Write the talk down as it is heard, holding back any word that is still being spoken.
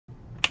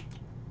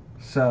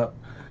So,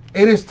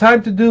 it is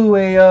time to do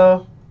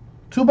a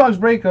 2-box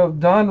break of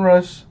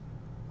Donruss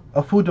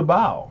a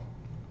Futebol.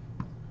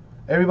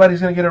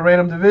 Everybody's going to get a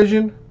random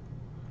division.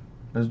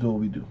 Let's do what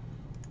we do.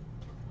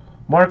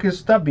 Marcus,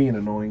 stop being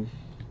annoying.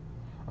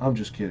 I'm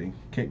just kidding.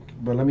 Okay,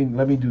 but let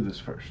me do this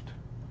first.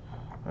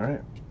 All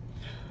right.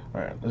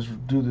 Let's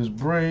do this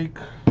break.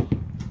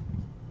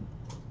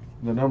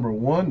 The number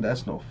 1,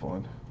 that's no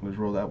fun. Let's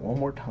roll that one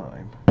more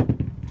time.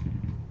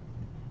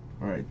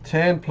 All right,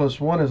 10 plus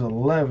 1 is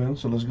 11,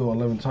 so let's go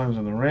 11 times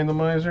on the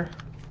randomizer.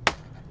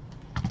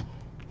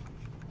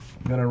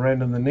 I'm gonna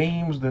random the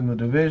names, then the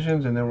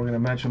divisions, and then we're gonna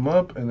match them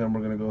up, and then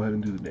we're gonna go ahead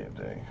and do the damn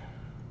thing.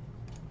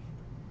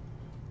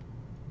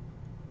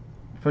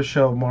 For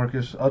sure,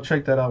 Marcus. I'll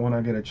check that out when I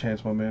get a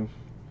chance, my man.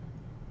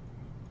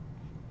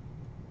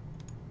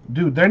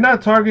 Dude, they're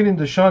not targeting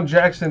Deshaun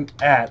Jackson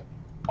at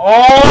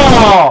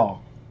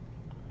all.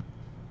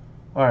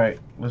 All right,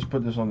 let's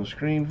put this on the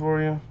screen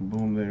for you.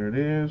 Boom, there it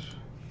is.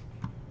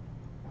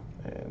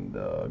 And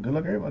good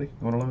luck, everybody.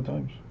 Going 11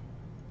 times.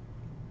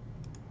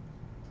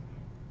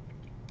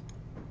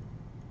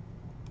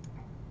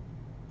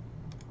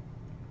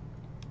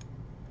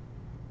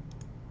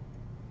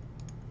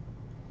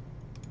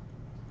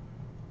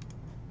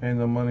 And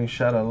the money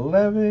shot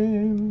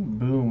 11.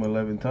 Boom,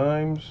 11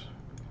 times.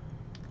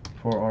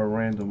 For our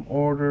random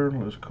order,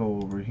 let's go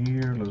over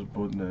here. Let's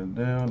put that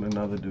down. And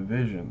now the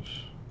divisions.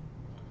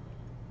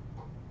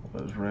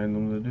 Let's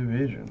random the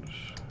divisions.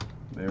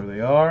 There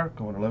they are.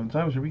 Going 11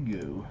 times. Here we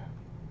go.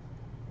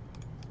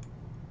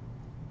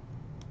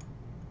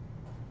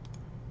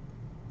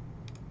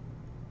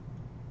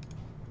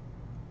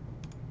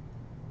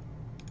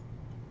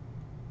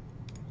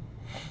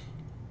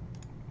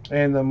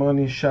 And the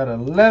money shot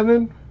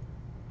 11.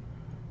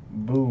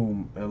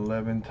 Boom.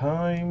 11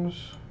 times.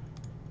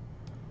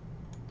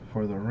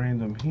 For the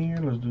random here,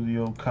 let's do the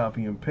old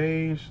copy and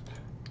paste.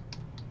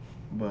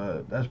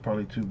 But that's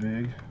probably too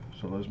big.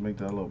 So let's make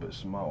that a little bit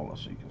smaller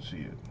so you can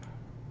see it.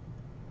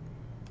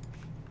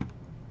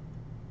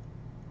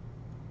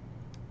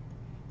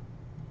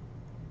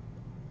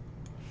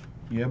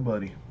 Yeah,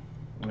 buddy.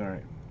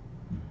 Alright.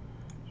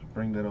 Let's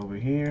bring that over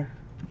here.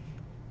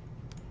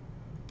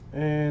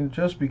 And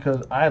just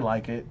because I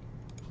like it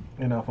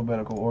in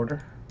alphabetical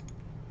order,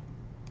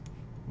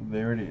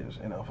 there it is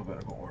in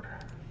alphabetical order.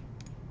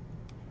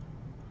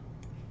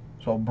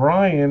 So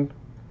Brian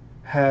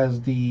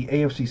has the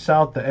AFC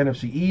South, the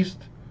NFC East,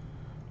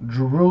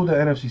 Drew the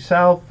NFC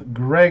South,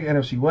 Greg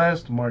NFC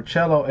West,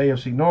 Marcello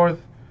AFC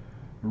North,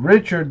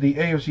 Richard the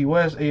AFC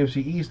West,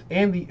 AFC East,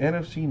 and the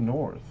NFC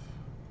North.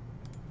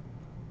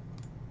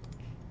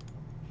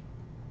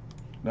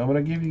 Now I'm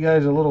going to give you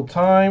guys a little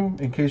time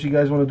in case you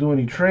guys want to do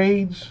any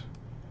trades.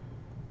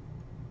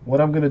 What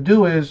I'm going to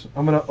do is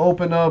I'm going to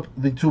open up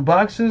the 2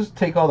 boxes,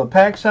 take all the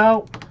packs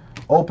out,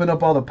 open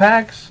up all the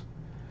packs,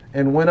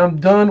 and when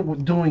I'm done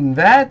with doing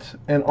that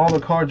and all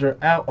the cards are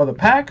out of the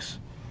packs,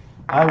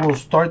 I will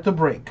start the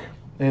break.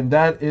 And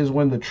that is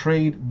when the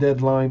trade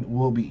deadline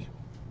will be.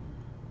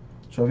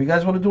 So if you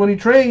guys want to do any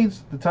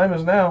trades, the time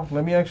is now.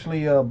 Let me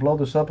actually blow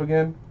this up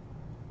again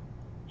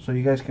so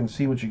you guys can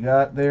see what you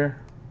got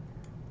there.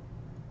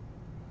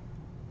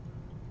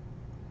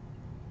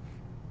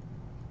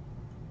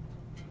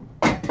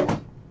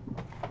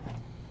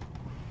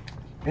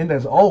 And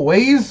as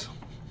always,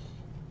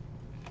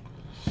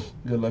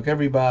 good luck,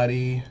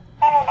 everybody.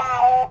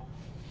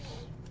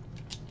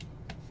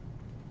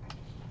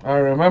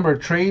 Alright, remember,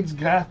 trades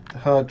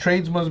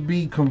must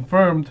be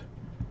confirmed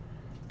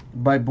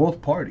by both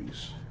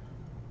parties.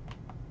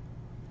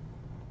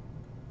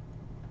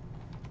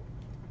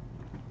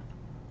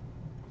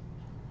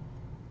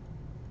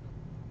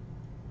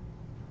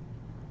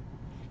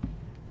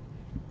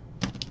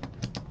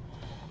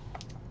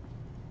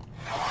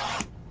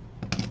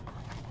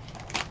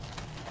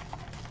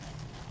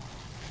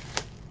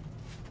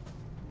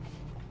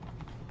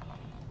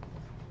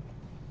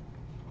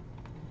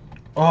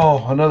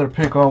 Oh, another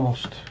pick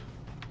almost.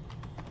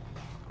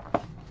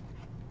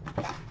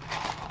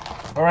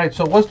 Alright,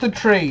 so what's the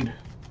trade?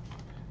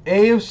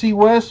 AFC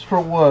West for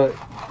what?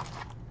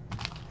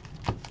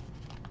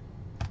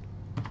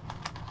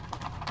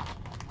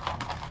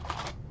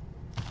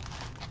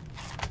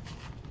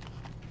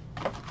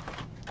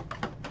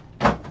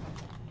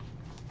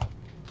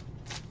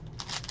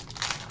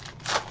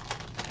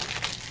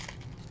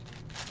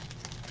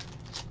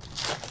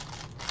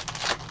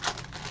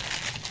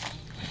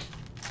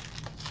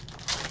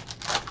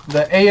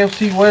 The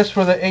AFC West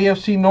for the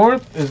AFC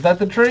North? Is that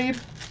the trade?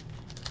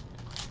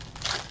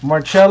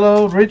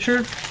 Marcello,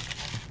 Richard?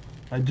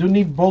 I do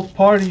need both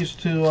parties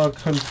to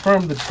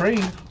confirm the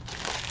trade.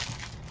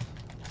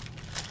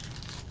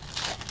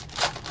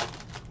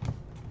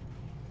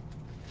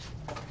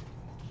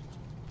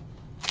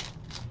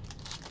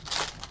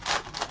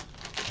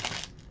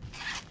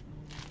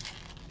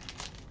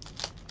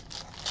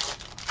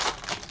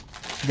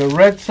 The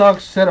Red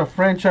Sox set a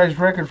franchise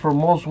record for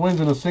most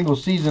wins in a single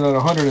season at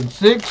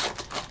 106,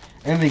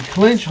 and they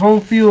clinch home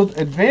field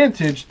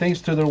advantage thanks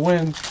to their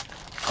win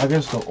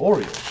against the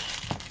Orioles.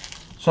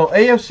 So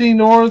AFC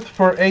North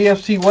for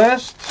AFC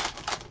West.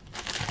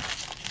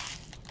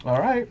 All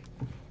right.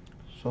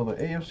 So the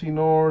AFC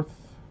North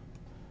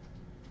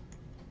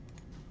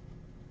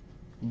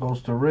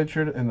goes to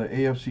Richard, and the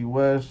AFC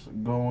West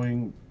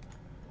going.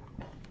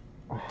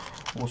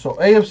 Well, so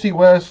AFC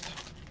West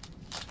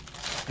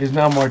is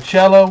now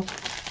Marcello,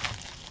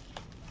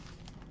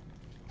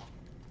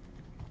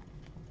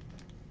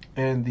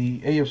 and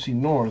the AFC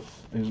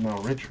North is now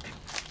Richard.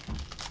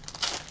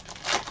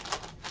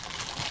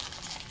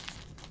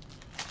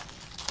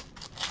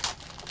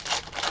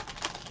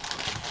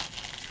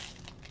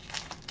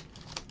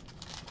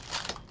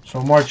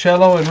 So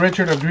Marcello and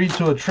Richard agreed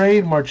to a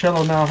trade.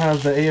 Marcello now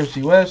has the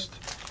AFC West.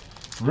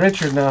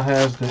 Richard now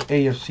has the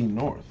AFC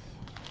North.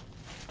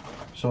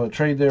 So a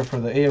trade there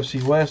for the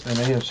AFC West and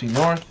AFC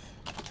North.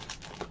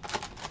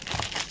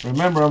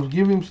 Remember,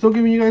 I'm still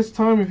giving you guys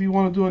time if you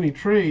want to do any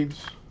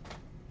trades.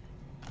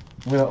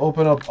 I'm going to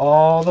open up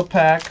all the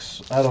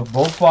packs out of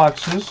both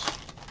boxes.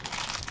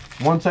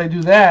 Once I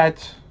do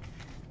that,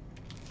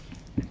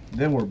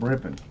 then we're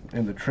ripping,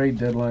 and the trade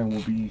deadline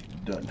will be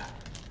done.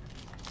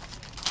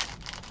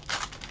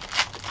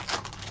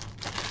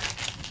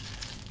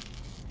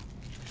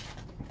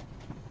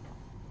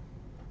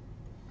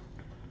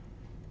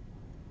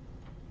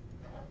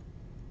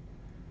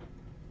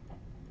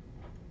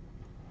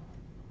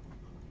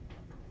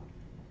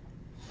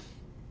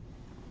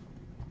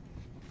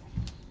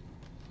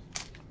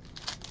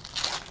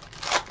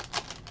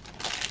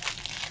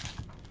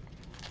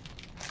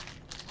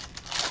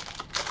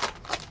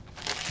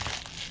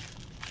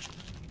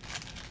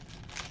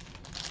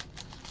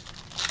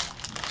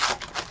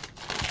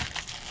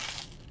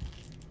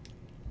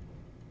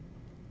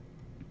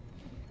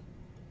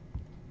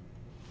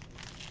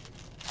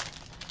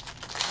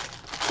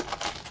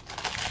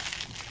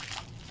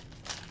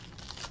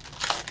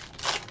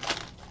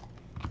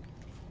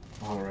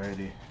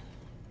 Alrighty.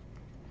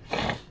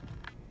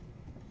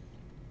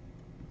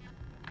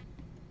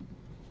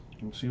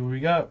 Let's see what we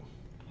got.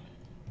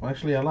 Well,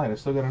 actually, I lied. I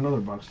still got another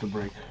box to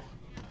break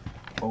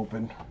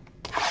open.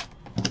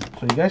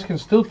 So you guys can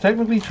still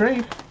technically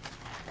trade.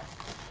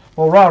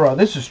 Well, rah-rah,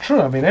 this is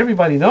true. I mean,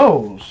 everybody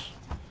knows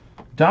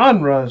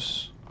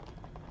Donruss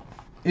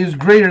is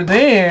greater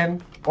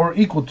than or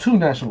equal to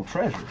National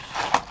Treasures.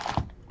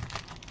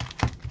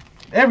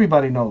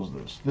 Everybody knows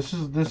this. This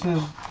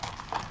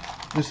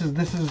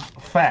is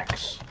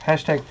facts.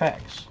 Hashtag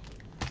facts.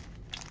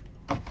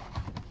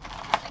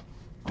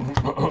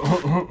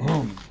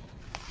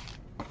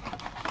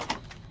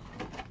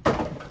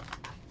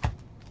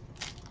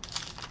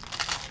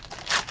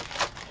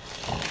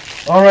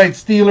 All right,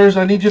 Steelers,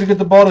 I need you to get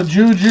the ball to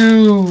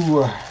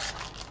Juju.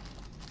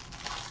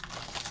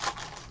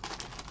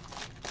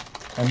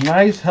 A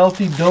nice,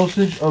 healthy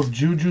dosage of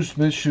Juju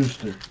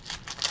Smith-Schuster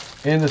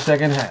in the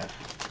second half.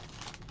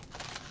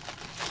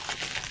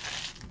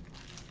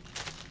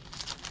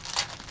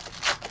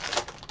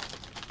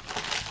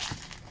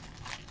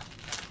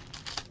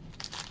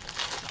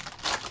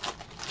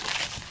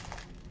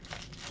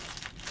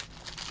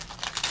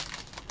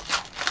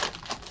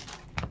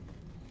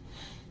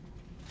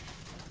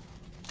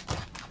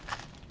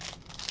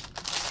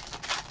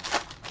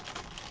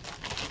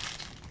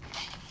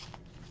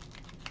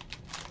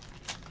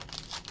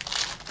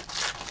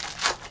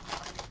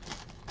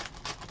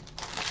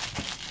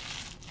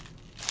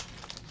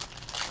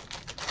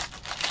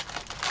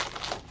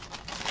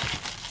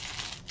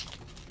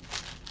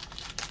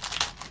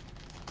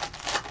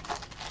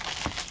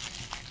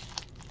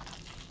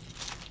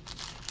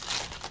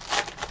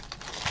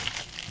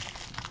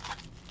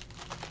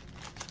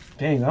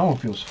 Dang, that one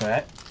feels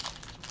fat.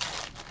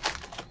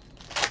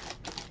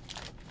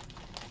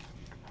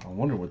 I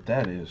wonder what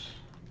that is.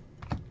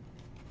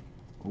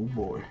 Oh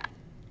boy.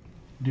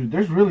 Dude,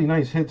 there's really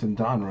nice hits in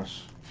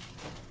Donruss.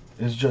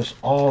 It's just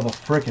all the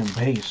frickin'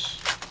 base.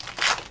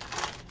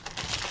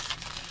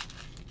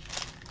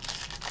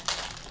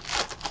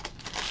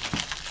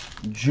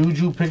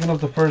 Juju picking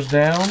up the first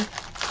down.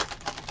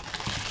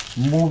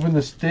 Moving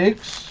the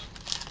sticks.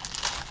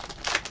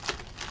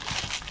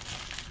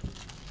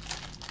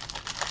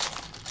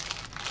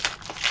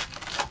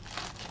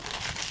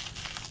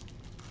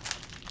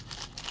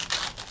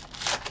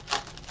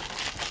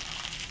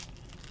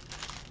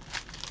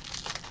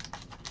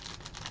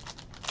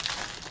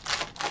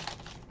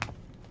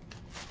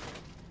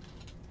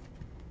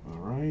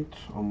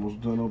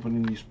 Almost done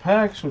opening these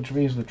packs, which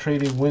means the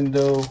trading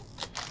window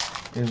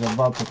is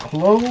about to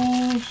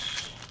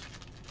close.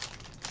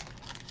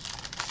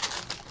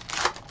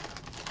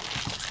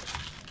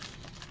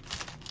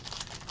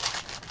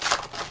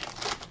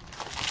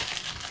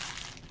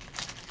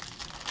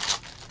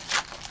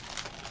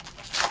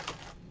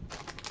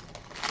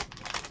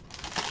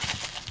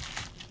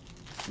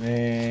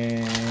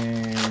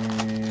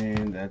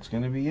 And that's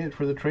going to be it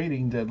for the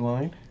trading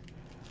deadline.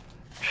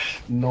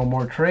 No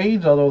more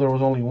trades, although there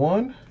was only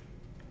one.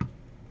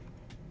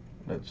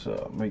 Let's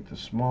make this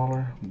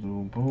smaller.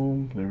 Boom,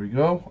 boom. There we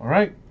go. All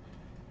right.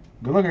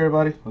 Good luck,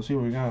 everybody. Let's see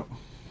what we got.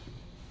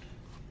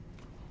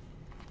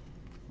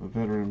 The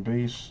veteran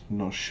base,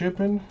 no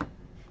shipping.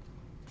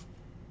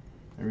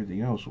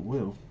 Everything else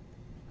will.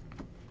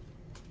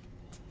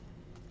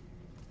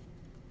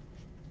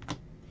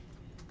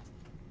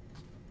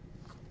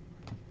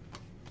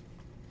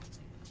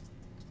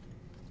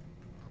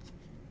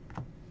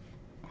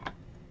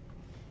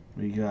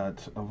 We got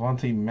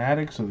Avante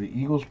Maddox of the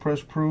Eagles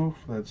press proof.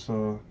 That's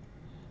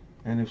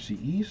NFC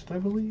East, I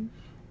believe.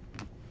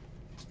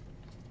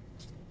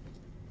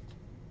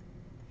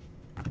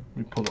 Let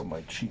me pull up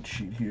my cheat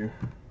sheet here.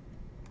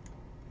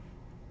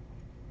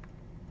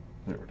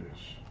 There it is.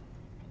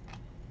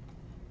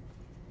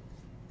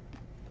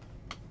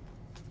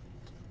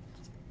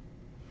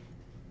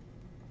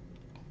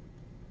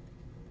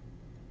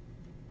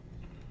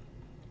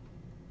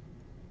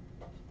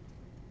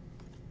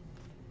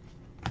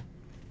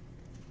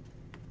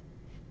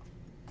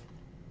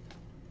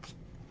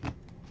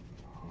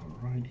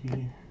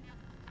 Alrighty.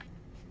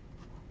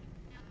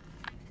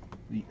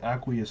 The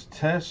Aqueous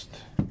Test.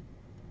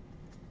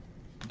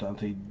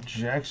 Dante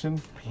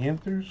Jackson,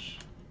 Panthers.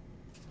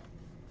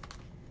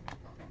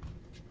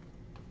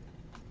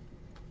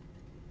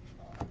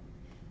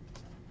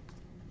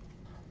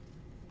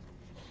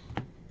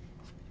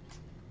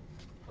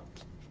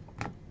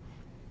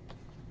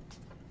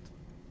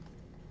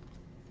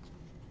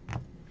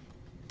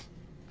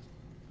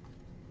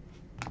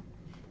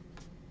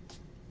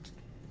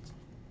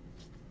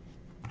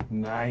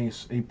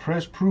 Nice. A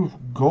press proof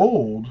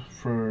gold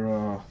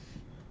for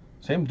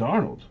Sam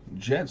Darnold.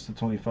 Jets to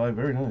 25.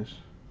 Very nice.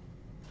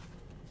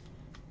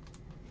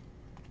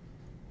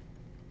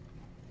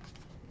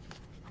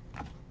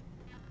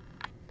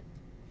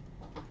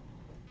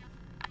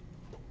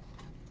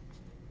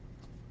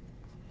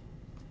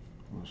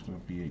 Well, it's going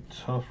to be a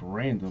tough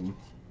random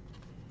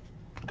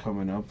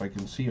coming up. I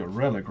can see a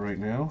relic right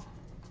now.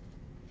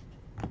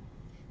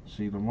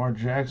 See Lamar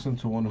Jackson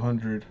to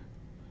 100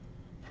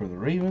 for the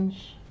Ravens.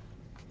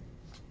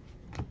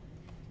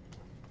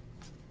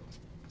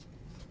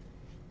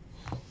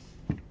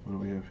 What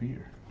do we have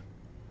here?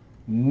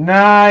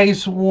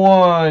 Nice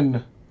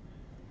one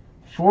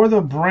for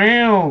the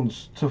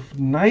Browns to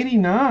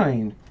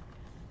 99.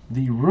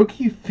 The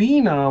rookie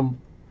phenom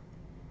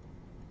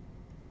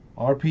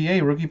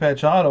RPA rookie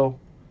patch auto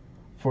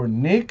for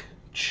Nick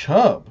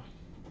Chubb.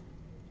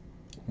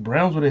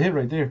 Browns with a hit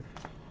right there.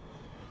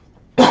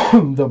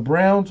 The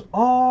Browns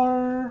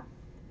are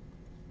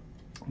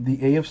the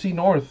AFC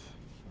North.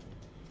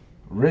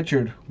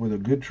 Richard with a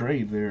good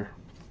trade there.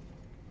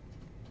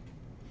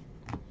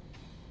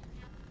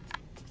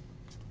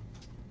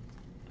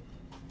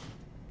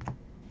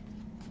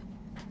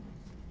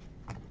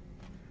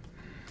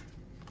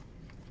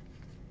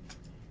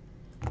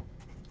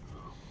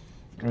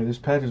 All right, this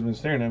patch has been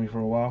staring at me for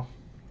a while.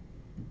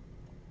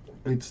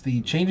 It's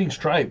the Changing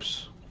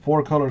Stripes.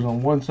 4 colors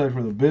on one side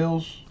for the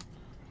Bills.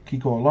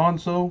 Kiko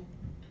Alonso.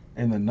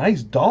 And the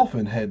nice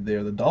dolphin head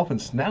there, the dolphin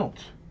snout.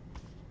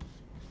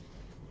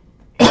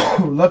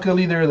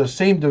 Luckily, they're the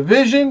same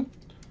division.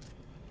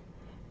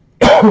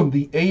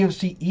 The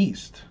AFC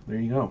East. There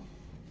you go.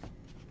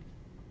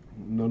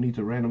 No need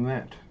to random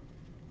that.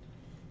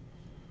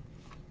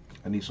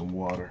 I need some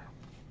water.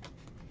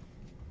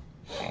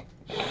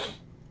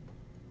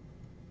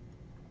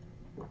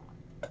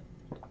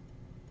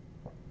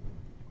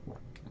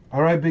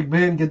 All right, Big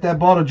Ben, get that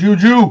ball to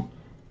Juju.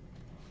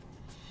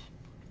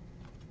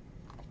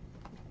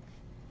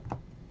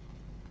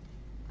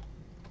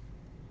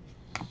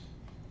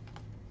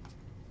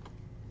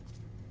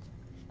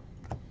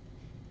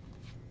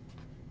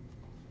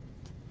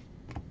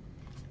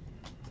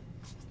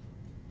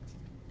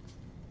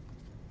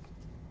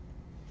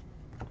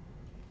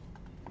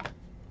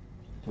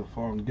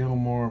 Stephon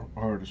Gilmore,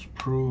 artist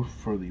proof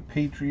for the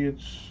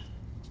Patriots.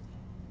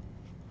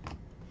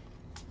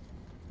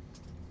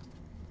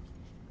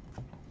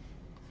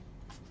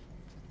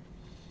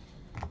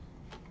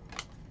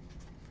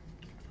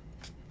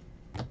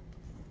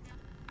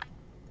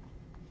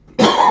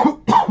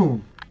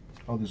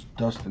 All this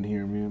dust in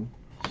here, man.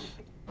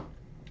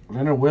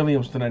 Leonard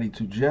Williams to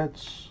 92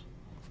 Jets.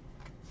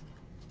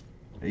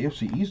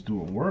 AFC East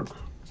doing work.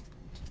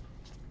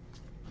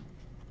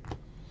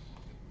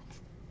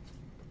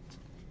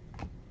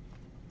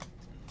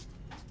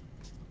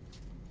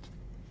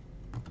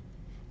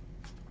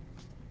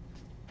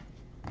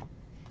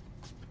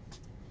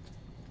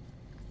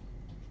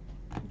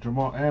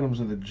 Jamal Adams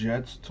of the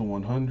Jets to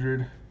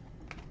 100.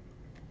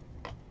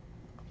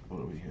 What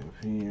do we have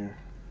here?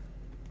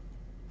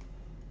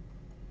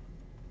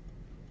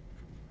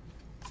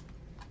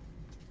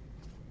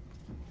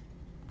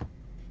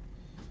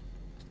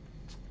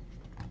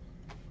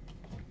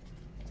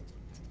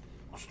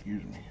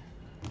 Excuse me.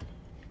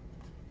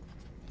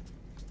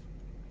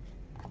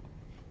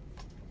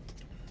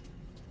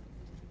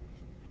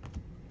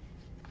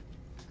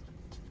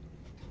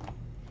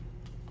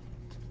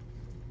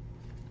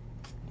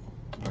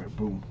 All right,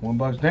 boom. One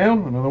box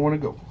down, another one to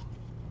go.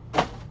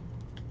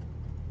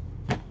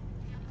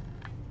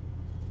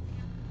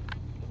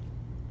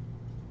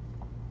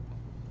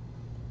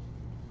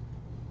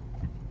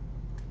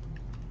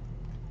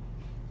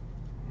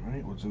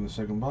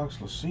 second box.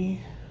 Let's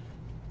see.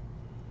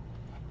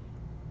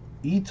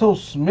 Ito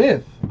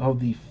Smith of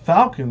the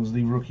Falcons,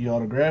 the rookie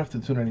autograph to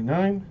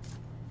 299.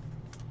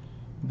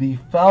 The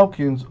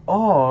Falcons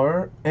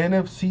are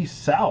NFC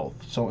South.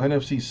 So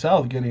NFC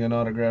South getting an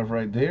autograph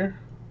right there.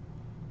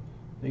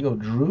 There you go,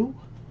 Drew.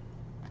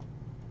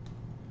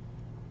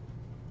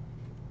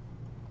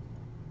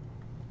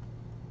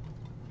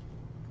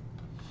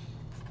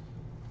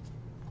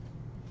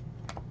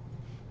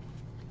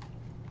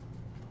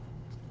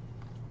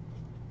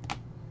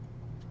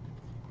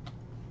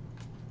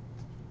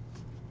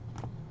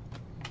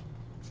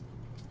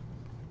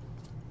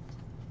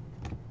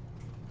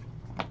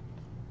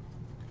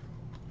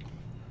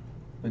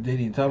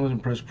 LaDainian Tomlinson,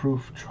 press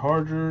proof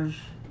Chargers.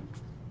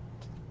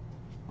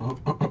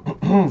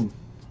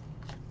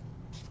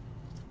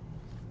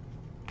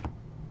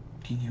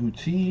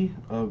 QT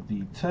of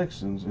the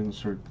Texans,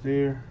 insert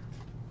there.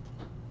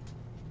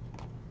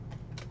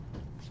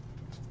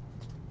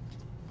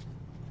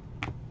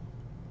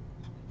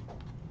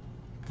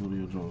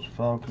 Julio Jones,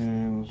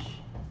 Falcons.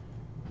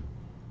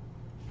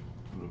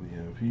 What do we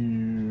have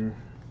here?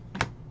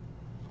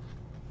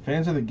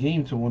 Fans of the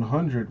game to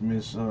 100,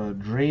 Miss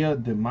Drea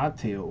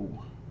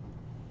DeMatteo.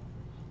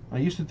 I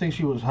used to think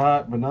she was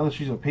hot, but now that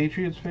she's a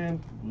Patriots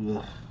fan,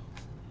 ugh,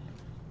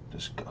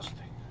 disgusting.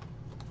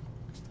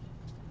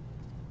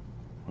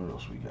 What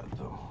else we got,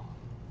 though?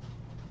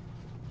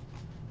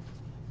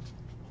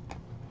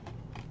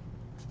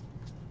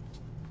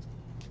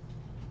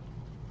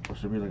 There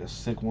should be like a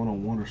sick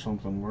one-on-one or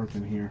something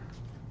working here.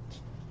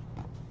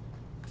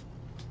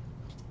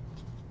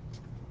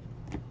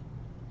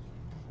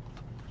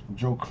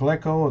 Joe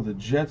Klecko of the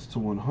Jets to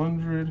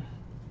 100.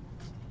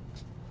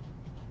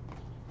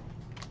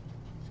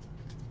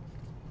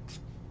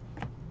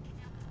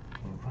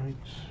 All right.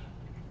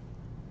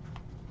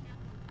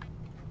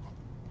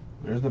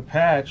 There's the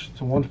patch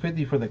to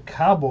 150 for the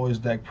Cowboys,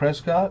 Dak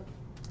Prescott.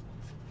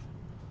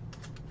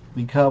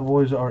 The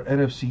Cowboys are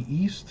NFC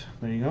East.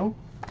 There you go.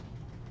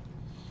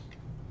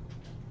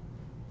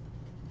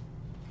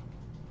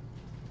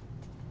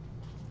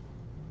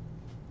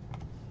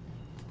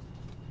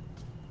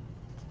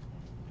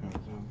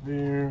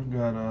 There,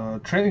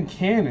 got Trenton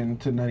Cannon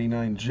to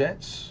 99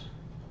 Jets.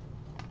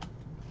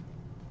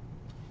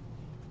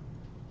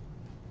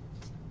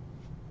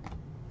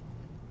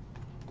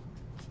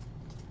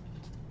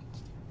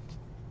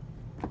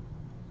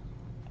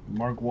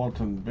 Mark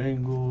Walton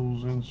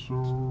Bengals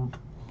insert.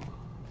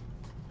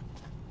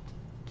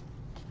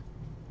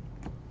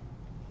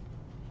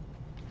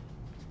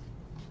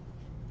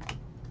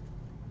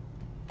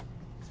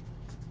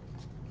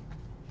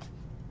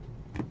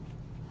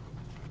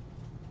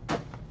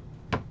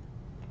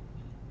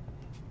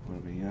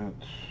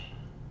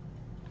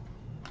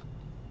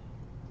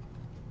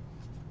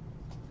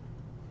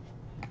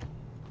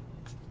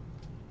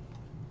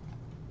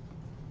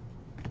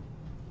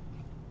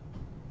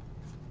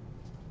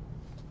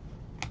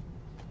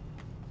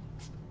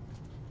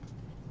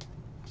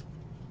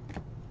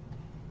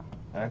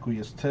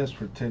 Aqueous test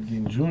for Ted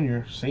Ginn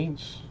Jr.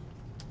 Saints.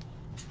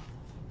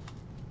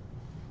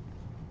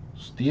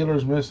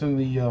 Steelers missing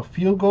the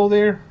field goal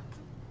there.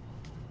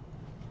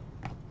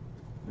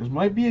 This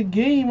might be a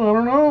game. I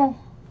don't know.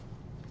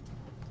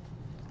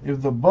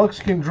 If the Bucks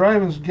can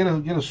drive and get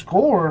a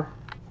score,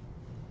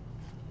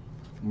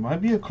 it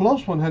might be a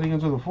close one heading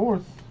into the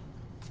fourth.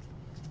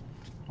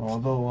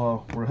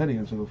 Although we're heading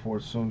into the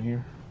fourth soon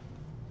here.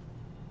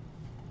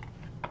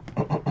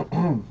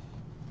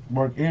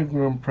 Mark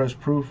Ingram, press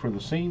proof for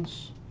the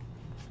Saints.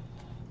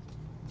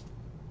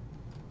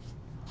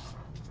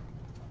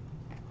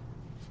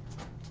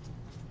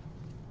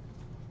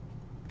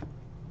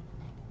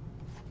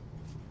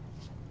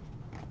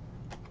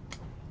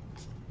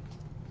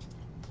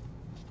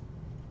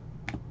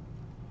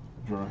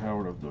 John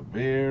Howard of the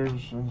Bears,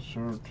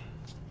 insert.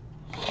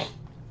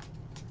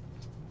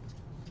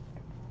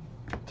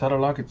 Tyler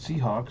Lockett,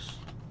 Seahawks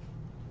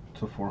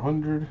to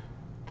 400.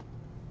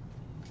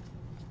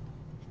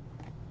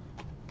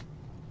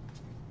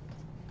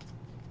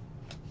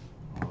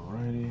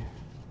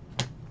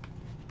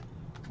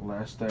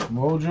 Last stack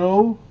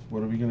mojo.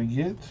 What are we gonna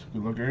get?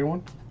 Good luck,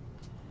 everyone.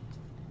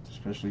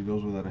 Especially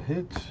those without a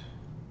hit.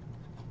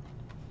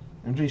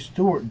 MJ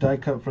Stewart die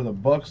cut for the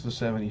Bucks to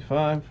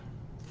 75.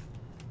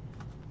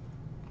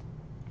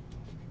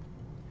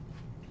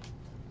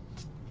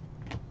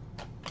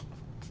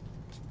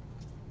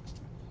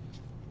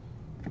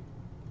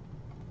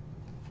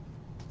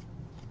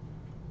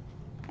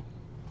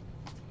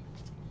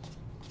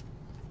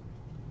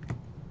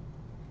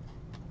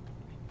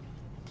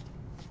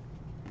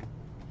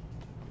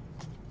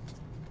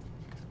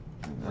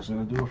 That's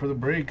going to do it for the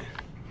break.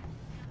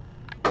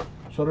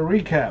 So to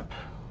recap,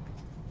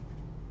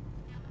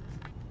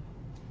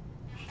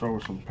 start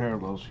with some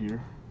parallels here.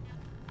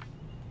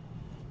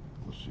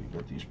 Let's see,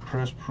 got these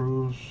press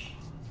proofs.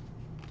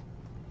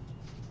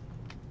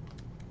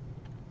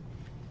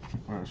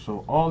 Alright,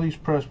 so all these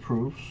press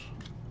proofs.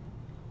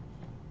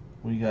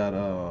 We got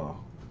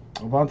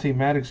Avonte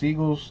Maddox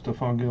Eagles,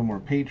 Stephon Gilmore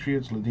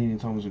Patriots, LaDainian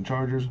Tomlinson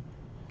Chargers,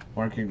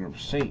 Mark Ingram,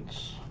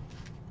 Saints.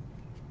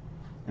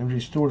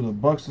 MJ Stewart of the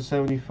Bucks to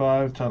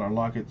 75. Tyler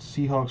Lockett,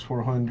 Seahawks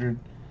 400.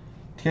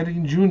 Teddy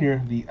Jr.,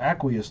 the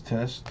Aqueous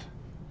Test.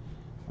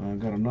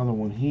 Got another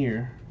one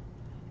here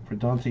for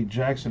Dante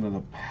Jackson of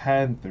the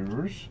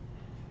Panthers.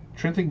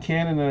 Trenton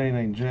Cannon,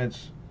 99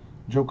 Jets.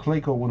 Joe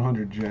Clayco,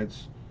 100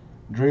 Jets.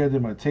 Drea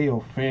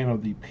DiMatteo, fan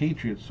of the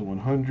Patriots to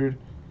 100.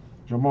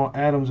 Jamal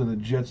Adams of the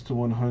Jets to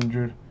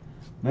 100.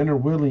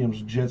 Leonard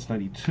Williams, Jets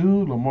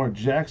 92. Lamar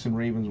Jackson,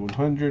 Ravens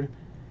 100.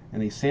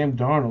 And a Sam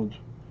Darnold,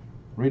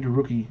 Raider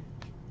rookie,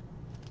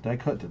 die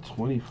cut to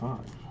 25.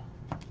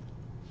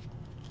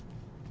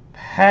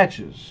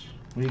 Patches,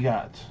 we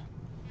got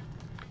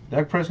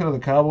Dak Prescott of the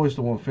Cowboys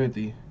to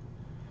 150.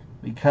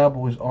 The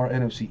Cowboys are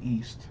NFC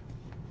East.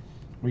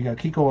 We got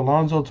Kiko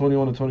Alonso,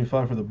 21 to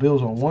 25 for the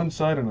Bills on one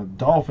side and the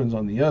Dolphins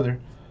on the other.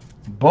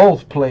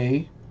 Both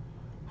play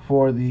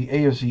for the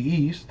AFC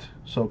East,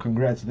 so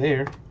congrats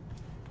there.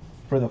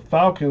 For the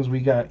Falcons, we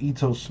got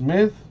Ito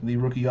Smith, the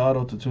rookie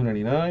auto to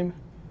 299.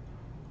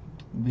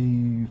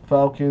 The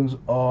Falcons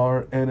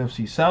are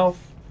NFC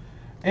South.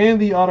 And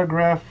the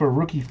autograph for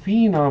rookie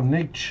phenom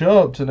Nick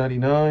Chubb to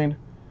 99.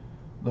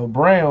 The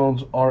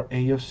Browns are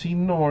AFC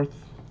North.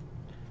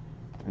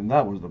 And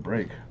that was the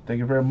break. Thank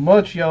you very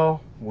much,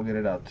 y'all. We'll get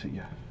it out to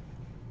you.